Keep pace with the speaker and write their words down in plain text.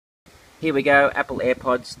Here we go, Apple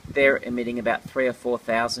Airpods. They're emitting about 3,000 or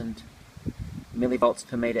 4,000 millivolts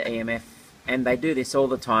per meter EMF, and they do this all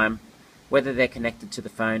the time, whether they're connected to the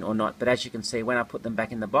phone or not. But as you can see, when I put them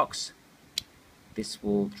back in the box, this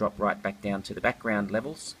will drop right back down to the background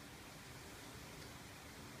levels.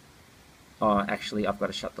 Oh, actually, I've got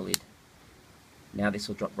to shut the lid. Now this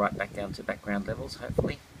will drop right back down to background levels,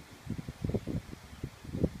 hopefully.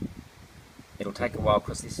 It'll take a while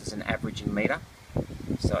because this is an averaging meter,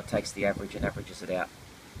 so it takes the average and averages it out.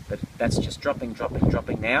 But that's just dropping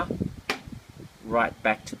now, right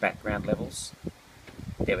back to background levels.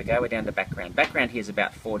 There we go, we're down to background. Background here is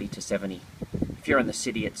about 40 to 70. If you're in the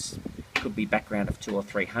city, it could be background of 200 or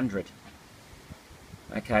 300.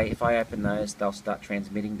 Okay, if I open those, they'll start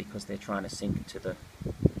transmitting because they're trying to sync to the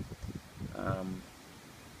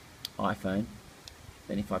iPhone.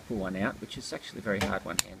 Then if I pull one out, which is actually very hard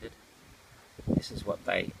one-handed, this is what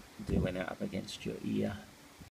they do when they're up against your ear.